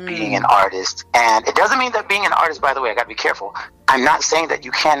 just being an artist? And it doesn't mean that being an artist, by the way, I got to be careful. I'm not saying that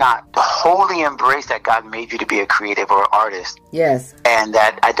you cannot wholly embrace that God made you to be a creative or artist. Yes. And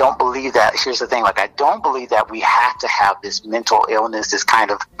that I don't believe that, here's the thing, like, I don't believe that we have to have this mental illness, this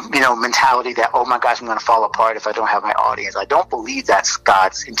kind of, you know, mentality that, oh my gosh, I'm going to fall apart if I don't have my audience. I don't believe that's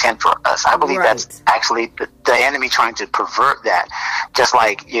God's intent for us. I believe that's actually the enemy trying to pervert that. Just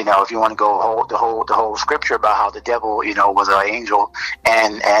like, you know, if you want to go the whole scripture about how the devil, you know, was an angel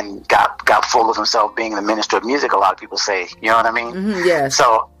and got full of himself being the minister of music, a lot of people say, you know what I mean? Yes.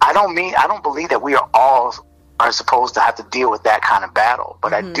 So I don't believe that we are supposed to have to deal with that kind of battle,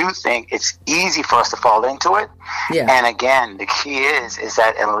 but I do think it's easy for us to fall into it. And again, the key is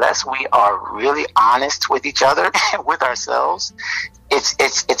that unless we are really honest with each other and with ourselves,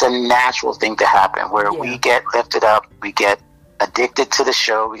 it's a natural thing to happen where we get lifted up, we get addicted to the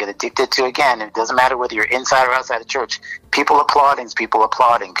show, we get addicted to, again, it doesn't matter whether you're inside or outside the church, people applauding, people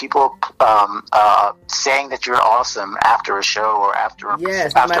saying that you're awesome after a show or after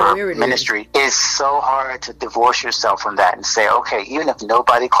a ministry is so hard to divorce yourself from that and say, okay, even if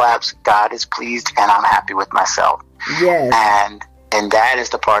nobody claps, God is pleased and I'm happy with myself. And that is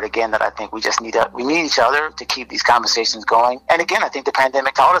the part, again, that I think we just need each other to keep these conversations going. And again, I think the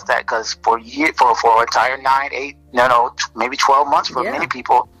pandemic taught us that, because for an entire 9, 8, maybe 12 months for many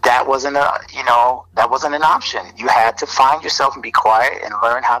people, that wasn't an option. You had to find yourself and be quiet and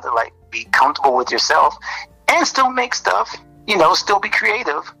learn how to be comfortable with yourself and still make stuff, still be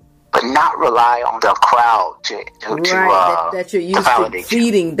creative, but not rely on the crowd that you're used to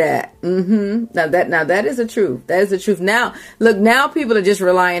feeding that. Now that is the truth. That is the truth. Now, look, now people are just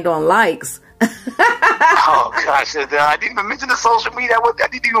reliant on likes Oh gosh, I didn't even mention the social media. I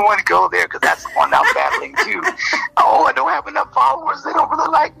didn't even want to go there because that's the one I'm battling too. Oh, I don't have enough followers. They don't really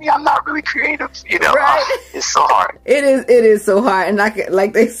like me. I'm not really creative. You know, right? It's so hard. It is so hard. And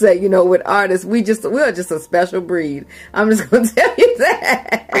like they say, you know, with artists, we're just a special breed. I'm just going to tell you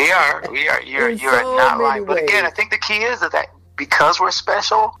that. We are. You're so not right. But again, I think the key is that because we're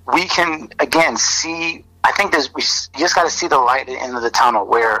special, we can again see. I think you just got to see the light at the end of the tunnel,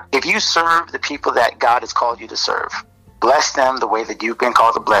 where if you serve the people that God has called you to serve, bless them the way that you've been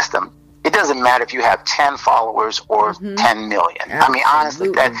called to bless them. It doesn't matter if you have 10 followers or 10 million. Absolutely. I mean,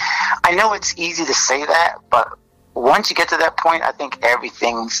 honestly, I know it's easy to say that, but once you get to that point, I think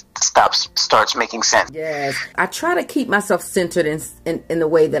everything starts making sense. Yes. I try to keep myself centered in the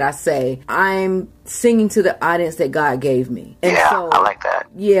way that I say, I'm singing to the audience that God gave me. And so, I like that.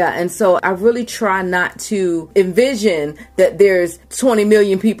 Yeah, and so I really try not to envision that there's 20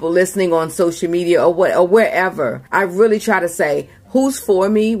 million people listening on social media or wherever. I really try to say, who's for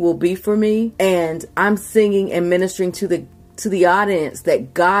me will be for me, and I'm singing and ministering to the audience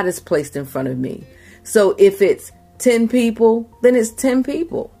that God has placed in front of me. So if it's 10 people, then it's 10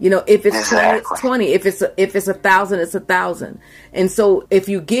 people. You know, if it's 20, it's 20. If it's 1,000, it's 1,000. And so if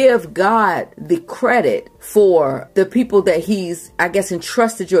you give God the credit for the people that he's, I guess,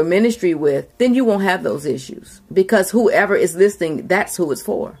 entrusted your ministry with, then you won't have those issues, because whoever is listening, that's who it's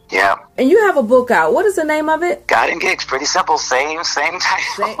for. Yeah. And you have a book out. What is the name of it? God and Gigs. Pretty simple. Same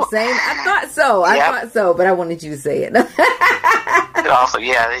title. Same. I thought so, but I wanted you to say it. Also,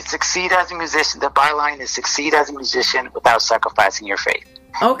 yeah, succeed as a musician. The byline is succeed as a musician without sacrificing your faith.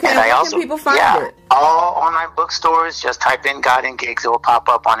 Okay, and where can people find it? All online bookstores. Just type in God and Gigs. It will pop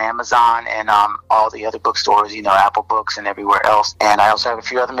up on Amazon and all the other bookstores, you know, Apple Books and everywhere else. And I also have a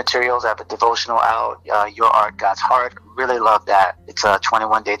few other materials. I have a devotional out, Your Art, God's Heart. Really love that. It's a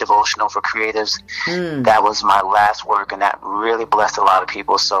 21-day devotional for creatives. That was my last work, and that really blessed a lot of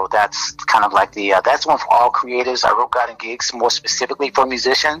people. So that's kind of like that's one for all creatives. I wrote God and Gigs more specifically for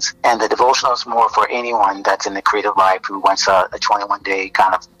musicians, and the devotional is more for anyone that's in the creative life who wants a 21-day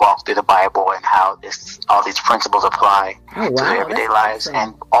kind of walk through the Bible and how all these principles apply to their everyday lives. Awesome.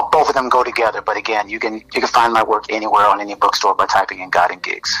 And both of them go together. But again, you can find my work anywhere on any bookstore by typing in God and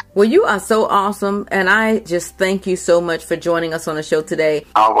Gigs. Well, you are so awesome, and I just thank you so much for joining us on the show today.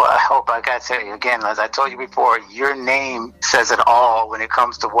 Oh, well, I hope. I got to tell you again, as I told you before, your name says it all when it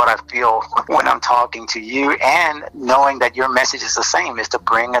comes to what I feel when I'm talking to you, and knowing that your message is the same, is to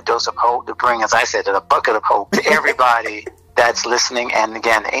bring a dose of hope, to bring, as I said, a bucket of hope to everybody that's listening. And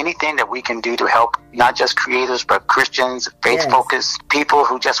again, anything that we can do to help not just creators, but Christians, faith-focused people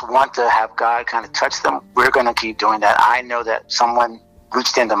who just want to have God kind of touch them, we're going to keep doing that. I know that someone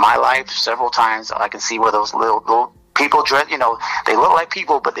reached into my life several times. I can see where those little people dress, you know, they look like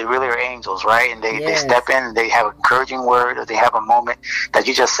people, but they really are angels, right? And they step in and they have an encouraging word, or they have a moment that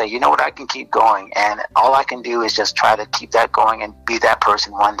you just say, you know what, I can keep going. And all I can do is just try to keep that going and be that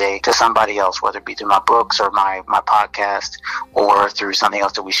person one day to somebody else, whether it be through my books or my podcast, or through something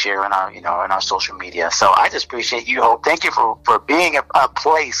else that we share in our, you know, in our social media. So I just appreciate you, Hope. Thank you for being a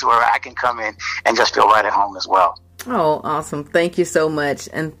place where I can come in and just feel right at home as well. Oh, awesome. Thank you so much.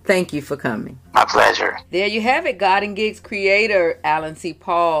 And thank you for coming. My pleasure. There you have it. God and Gigs creator, Alan C.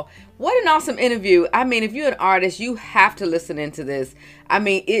 Paul. What an awesome interview. I mean, if you're an artist, you have to listen into this. I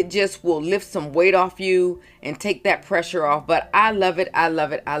mean, it just will lift some weight off you and take that pressure off. But I love it. I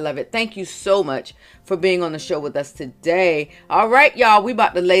love it. I love it. Thank you so much for being on the show with us today. All right, y'all. We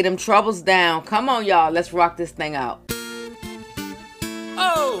about to lay them troubles down. Come on, y'all. Let's rock this thing out.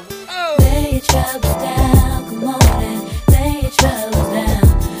 Oh. Lay your troubles down. Come on and lay your troubles down.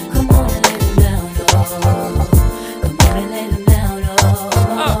 Come on and lay them down, oh. Come on and lay them down,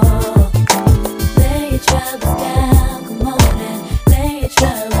 oh. Lay your troubles down. Come on and lay your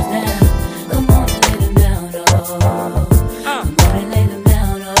troubles down. Come on and lay them down, oh. Come on and lay them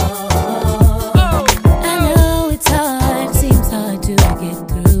down, oh. I know it's hard, seems hard to get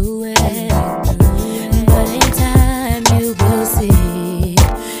through it, but in time you will see.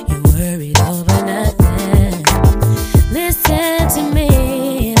 You worried over nothing.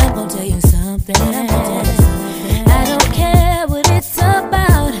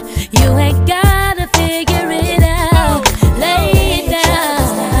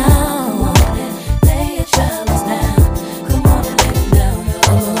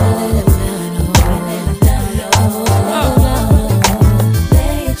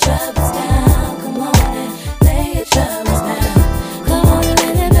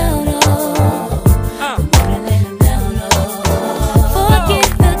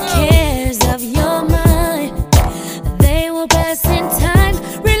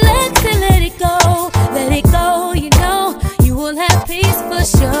 will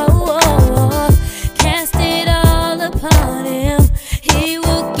show off. Cast it all upon him. He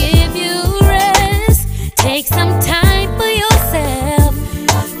will give you rest. Take some time for yourself.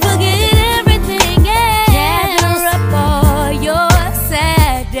 Forget everything else. Gather up all your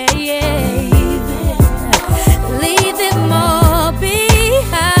sad days. Leave them all behind.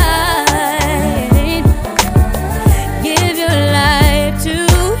 Give your life to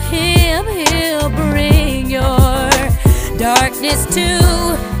him. He'll bring your darkness to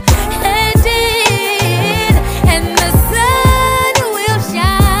an end, and the sun will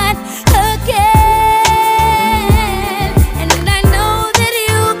shine again. And I know that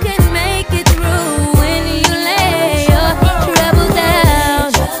you can make it through when you lay your troubles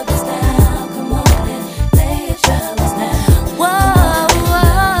down. Come on and lay your troubles down. Whoa,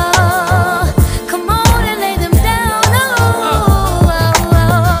 whoa. Come on and lay them down. Oh,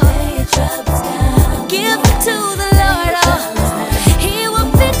 lay your troubles down. Give it to the Lord. Oh, He will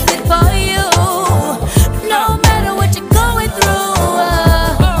fix it for you. No matter what you're going through.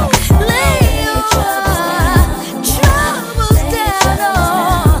 Lay your troubles down.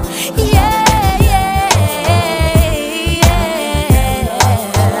 Oh, yeah, yeah, yeah.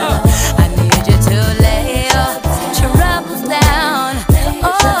 I need you to lay your troubles down.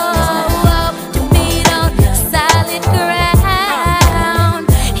 Oh, to meet on solid ground.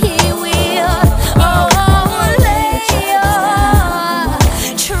 He will. Oh, lay your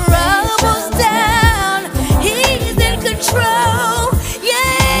troubles down. He's in control.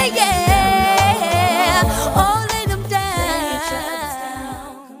 Yeah, yeah. Oh, lay them down.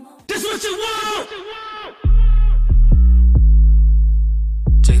 This what you want.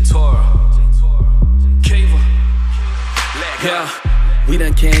 J Toro, Kava, yeah. We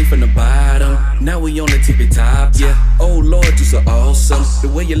done came from the bottom, now we on the tippy top, yeah. Oh Lord, you so awesome. The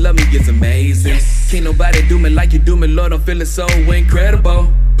way you love me is amazing. Can't nobody do me like you do me, Lord. I'm feeling so incredible.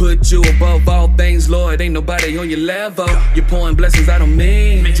 Put you above all things, Lord. Ain't nobody on your level. You're pouring blessings out on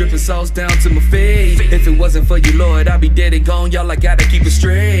me, dripping sauce down to my feet. If it wasn't for you, Lord, I'd be dead and gone. Y'all, I gotta keep it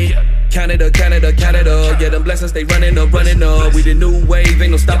straight. Canada, Canada, Canada. Yeah, them blessings, they running up, running up. We the new wave,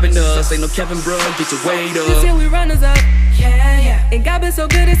 ain't no stopping us. Ain't no capping, bro, get your weight up. This year we runners up, yeah, yeah. And God been so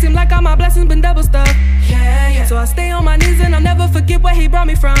good, it seem like all my blessings been double stuffed, yeah, yeah. So I stay on my knees and I'll never forget where He brought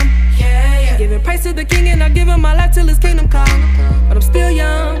me from, yeah, yeah. Giving praise to the King and I give Him my life till His kingdom come. But I'm still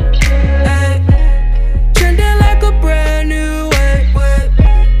young, ay. Trending like a brand new way.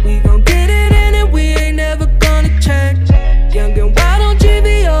 We gon' get it in and we ain't never gonna change. Young and wild on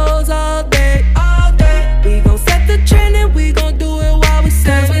GVOs all day, all day. We gon' set the trend and we gon' do it while we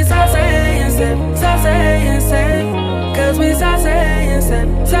say. Cause we saucy and say, saucy and say. Cause we saucy and say,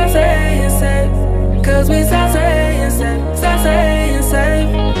 saucy and say. Cause we saucy and say, saucy and say.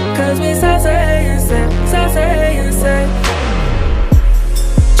 Cause we saucy and say, saucy and say.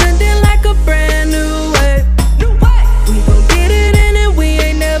 Trending like a brand new wave. We gon' get it in and we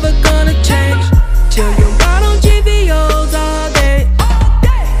ain't never gonna change. Young and wild on GVOs all day.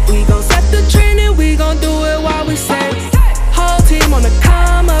 We gon' set the trend and we gon' do it while we say. Whole team on the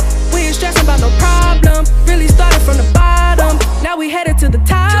come up. We ain't stressing about no problem. Really started from the bottom. Now we headed to the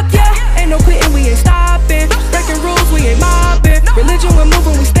top, yeah. Ain't no quitting, we ain't stopping. Breaking rules, we ain't mobbing. Religion, we're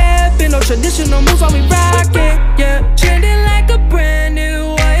moving, we stepping. No traditional moves while we rocking, yeah. Trending like a brand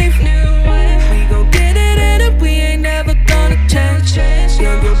new wave. We gon' get it in and we ain't never gonna change.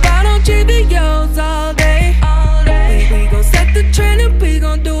 Young and wild on GVOs all day. We gon' set the trend and we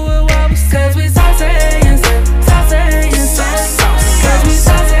gon' do it while we say. Cause we saucy and say, saucy and say. Cause we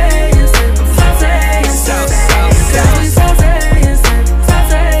saucy and say, saucy and say. Cause we saucy and say,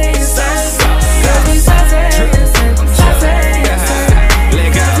 saucy and say. Cause we saucy and say, saucy and say.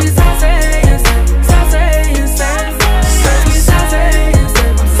 Cause we saucy and say, saucy and say. Cause we saucy and say,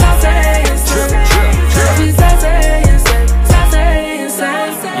 saucy and say. Cause we saucy and say, saucy and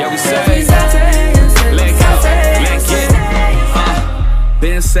say. Yeah, we say, saucy and say, let go, let get.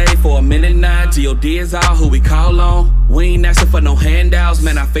 Been saved for a minute now. God is all who we call on. We ain't asking for no handouts.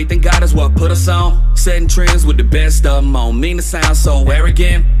 Man, our faith in God is what put us on. Setting trends with the best of them on. Mean to sound so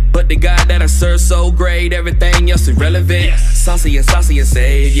arrogant, but the God that I serve so great, everything else irrelevant. Saucy and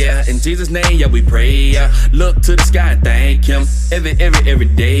save, yeah. In Jesus' name, yeah, we pray, yeah. Look to the sky and thank Him every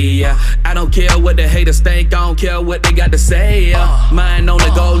day, yeah. I don't care what the haters think, I don't care what they got to say, yeah. Mind on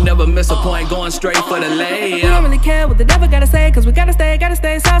the go, never miss a point, going straight for the lay, We don't really care what the devil gotta say, cause we gotta stay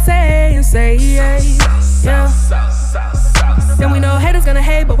saucy and say, yeah, yeah. And we know haters gonna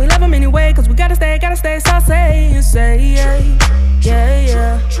hate, but we love them anyway, cause we gotta stay saucy and say, yeah, yeah,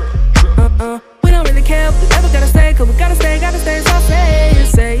 yeah. We don't really care what the devil gotta say, cause we gotta stay saucy and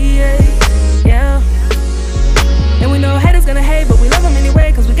say, yeah, yeah. And we know haters gonna hate, but we love them anyway.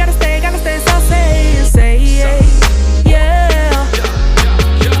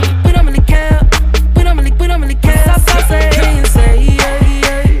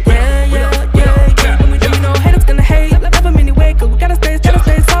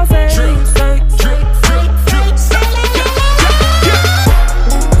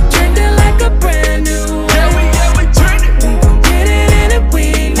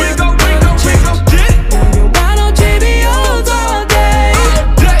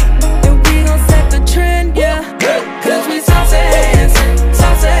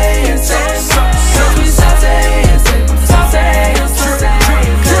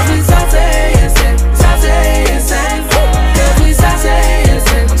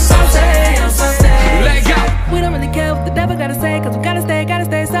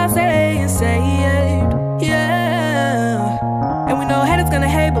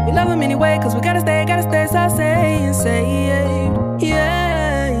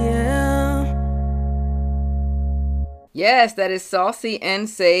 Yes, that is Saucy and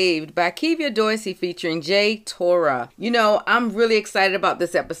Saved by Kevia Dorsey featuring Jay Tora. You know, I'm really excited about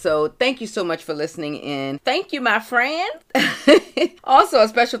this episode. Thank you so much for listening in. Thank you, my friend. Also, a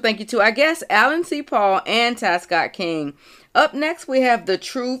special thank you to, I guess, Alan C. Paul and Ty Scott King. Up next, we have The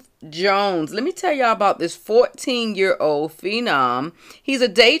Truth Jones. Let me tell y'all about this 14-year-old phenom. He's a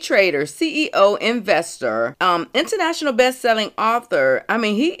day trader, CEO, investor, international best-selling author. I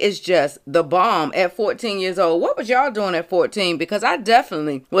mean, he is just the bomb at 14 years old. What was y'all doing at 14? Because I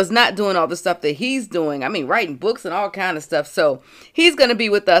definitely was not doing all the stuff that he's doing. I mean, writing books and all kind of stuff. So he's going to be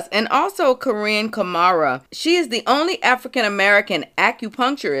with us. And also Corinne Kamara. She is the only African-American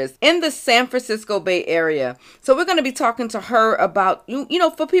acupuncturist in the San Francisco Bay Area. So we're going to be talking to her about, you know,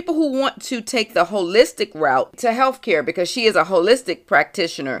 for people who want to take the holistic route to healthcare, because she is a holistic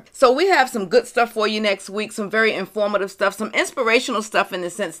practitioner. So we have some good stuff for you next week, some very informative stuff, some inspirational stuff in the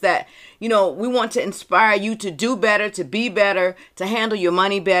sense that, you know, we want to inspire you to do better, to be better, to handle your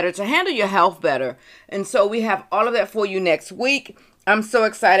money better, to handle your health better. And so we have all of that for you next week. I'm so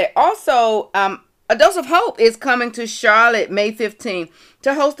excited. Also, A Dose of Hope is coming to Charlotte May 15th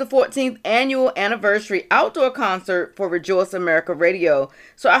to host the 14th annual anniversary outdoor concert for Rejoice America Radio.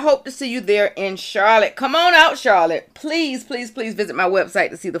 So I hope to see you there in Charlotte. Come on out, Charlotte. Please, please, please visit my website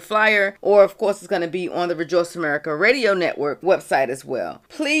to see the flyer. Or, of course, it's going to be on the Rejoice America Radio Network website as well.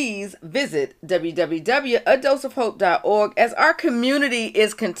 Please visit www.adoseofhope.org as our community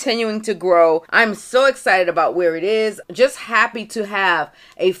is continuing to grow. I'm so excited about where it is. Just happy to have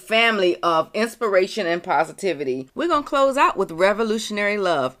a family of inspiration and positivity. We're going to close out with Revolutionary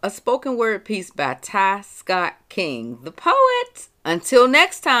Love, a spoken word piece by Ty Scott King, the poet. Until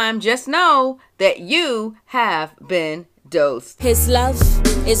next time, just know that you have been dosed. His love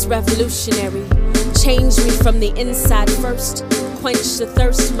is revolutionary. Changed me from the inside first. Quenched the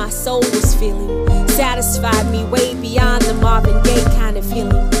thirst my soul was feeling. Satisfied me way beyond the Marvin Gaye kind of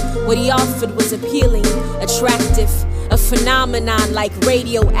feeling. What he offered was appealing, attractive, a phenomenon like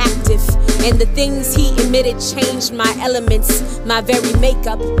radioactive. And the things he emitted changed my elements, my very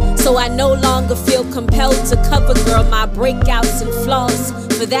makeup. So I no longer feel compelled to cover girl my breakouts and flaws.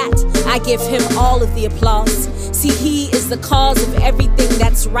 For that, I give him all of the applause. See, he is the cause of everything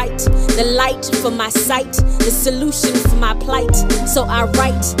that's right. The light for my sight, the solution for my plight. So I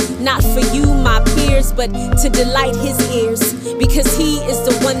write, not for you, my peers, but to delight his ears. Because he is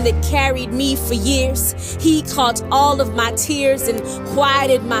the one that carried me for years. He caught all of my tears and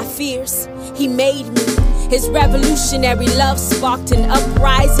quieted my fears. He made me. His revolutionary love sparked an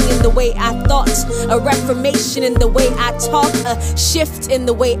uprising in the way I thought, a reformation in the way I talk, a shift in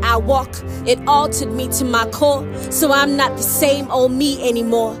the way I walk. It altered me to my core, so I'm not the same old me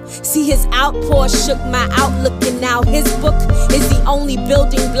anymore. See, his outpour shook my outlook, and now his book is the only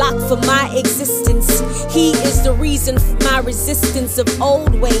building block for my existence. He is the reason for my resistance of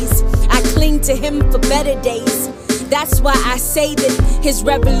old ways. I cling to him for better days. That's why I say that his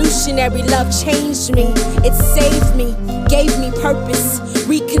revolutionary love changed me. It saved me, gave me purpose,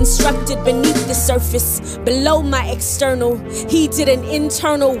 reconstructed beneath the surface, below my external. He did an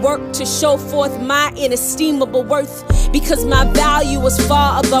internal work to show forth my inestimable worth, because my value was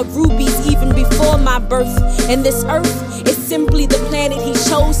far above rubies even before my birth. And this earth is simply the planet he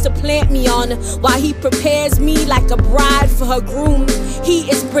chose to plant me on, while he prepares me like a bride for her groom. He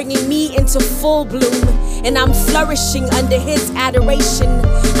is bringing me into full bloom, and I'm flourishing under his adoration.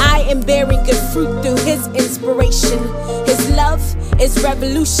 I am bearing good fruit through his inspiration. His love is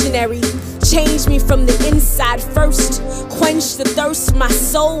revolutionary. Changed me from the inside first. Quenched the thirst my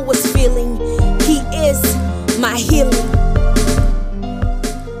soul was feeling. He is my healing.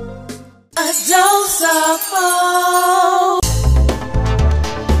 A dose of hope.